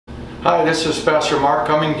Hi, this is Pastor Mark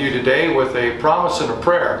coming to you today with a promise and a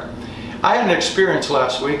prayer. I had an experience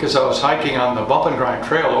last week as I was hiking on the Bump and Grind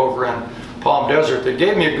Trail over in Palm Desert that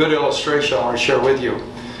gave me a good illustration I want to share with you.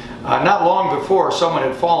 Not long before, someone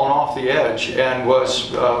had fallen off the edge and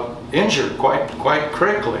was injured quite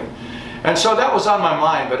critically. And so that was on my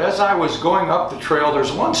mind, but as I was going up the trail,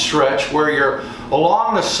 there's one stretch where you're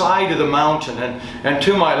along the side of the mountain, and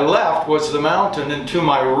to my left was the mountain, and to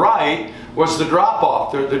my right was the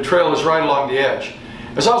drop-off. The trail is right along the edge.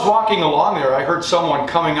 As I was walking along there, I heard someone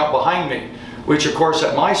coming up behind me, which of course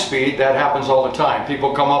at my speed, that happens all the time.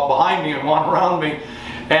 People come up behind me and want around me.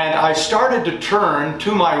 And I started to turn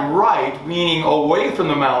to my right, meaning away from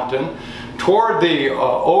the mountain, toward the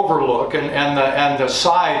overlook and the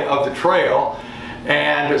side of the trail.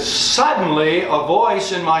 And suddenly a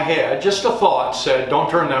voice in my head, just a thought, said, "Don't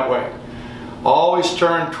turn that way. Always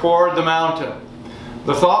turn toward the mountain."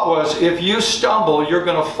 The thought was, if you stumble, you're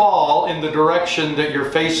going to fall in the direction that you're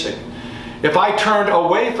facing. If I turned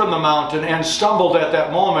away from the mountain and stumbled at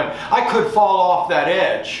that moment, I could fall off that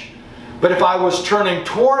edge. But if I was turning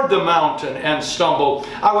toward the mountain and stumbled,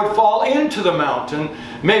 I would fall into the mountain.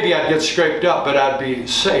 Maybe I'd get scraped up, but I'd be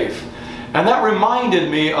safe. And that reminded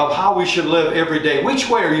me of how we should live every day. Which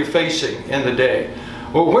way are you facing in the day?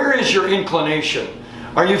 Well, where is your inclination?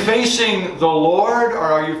 Are you facing the Lord, or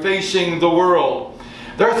are you facing the world?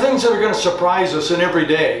 There are things that are going to surprise us in every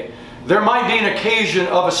day. There might be an occasion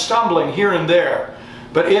of a stumbling here and there.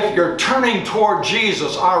 But if you're turning toward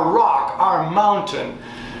Jesus, our rock, our mountain,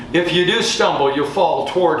 if you do stumble, you'll fall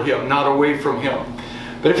toward Him, not away from Him.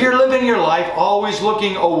 But if you're living your life always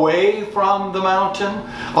looking away from the mountain,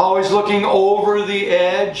 always looking over the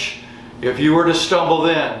edge, if you were to stumble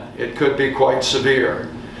then, it could be quite severe.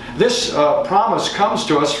 This promise comes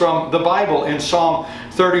to us from the Bible in Psalm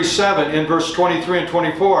 37 in verse 23 and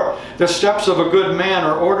 24. The steps of a good man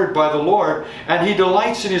are ordered by the Lord, and he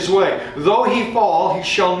delights in his way. Though he fall, he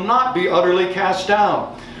shall not be utterly cast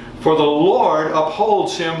down, for the Lord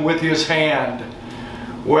upholds him with his hand.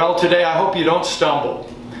 Well, today I hope you don't stumble.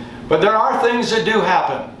 But there are things that do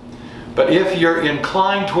happen. But if you're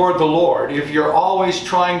inclined toward the Lord, if you're always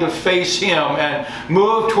trying to face Him and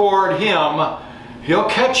move toward Him, He'll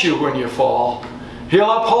catch you when you fall.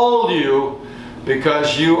 He'll uphold you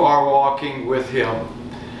because you are walking with Him.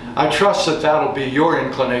 I trust that that'll be your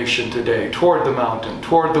inclination today, toward the mountain,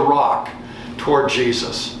 toward the rock, toward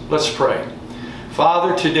Jesus. Let's pray.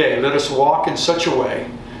 Father, today let us walk in such a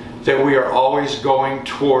way that we are always going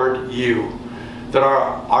toward You, that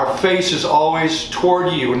our face is always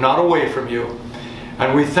toward You, not away from You.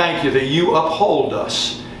 And we thank You that You uphold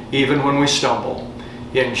us even when we stumble.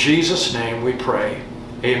 In Jesus' name we pray.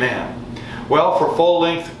 Amen. Well, for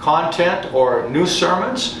full-length content or new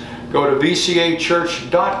sermons, go to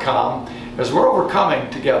vcachurch.com as we're overcoming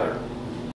together.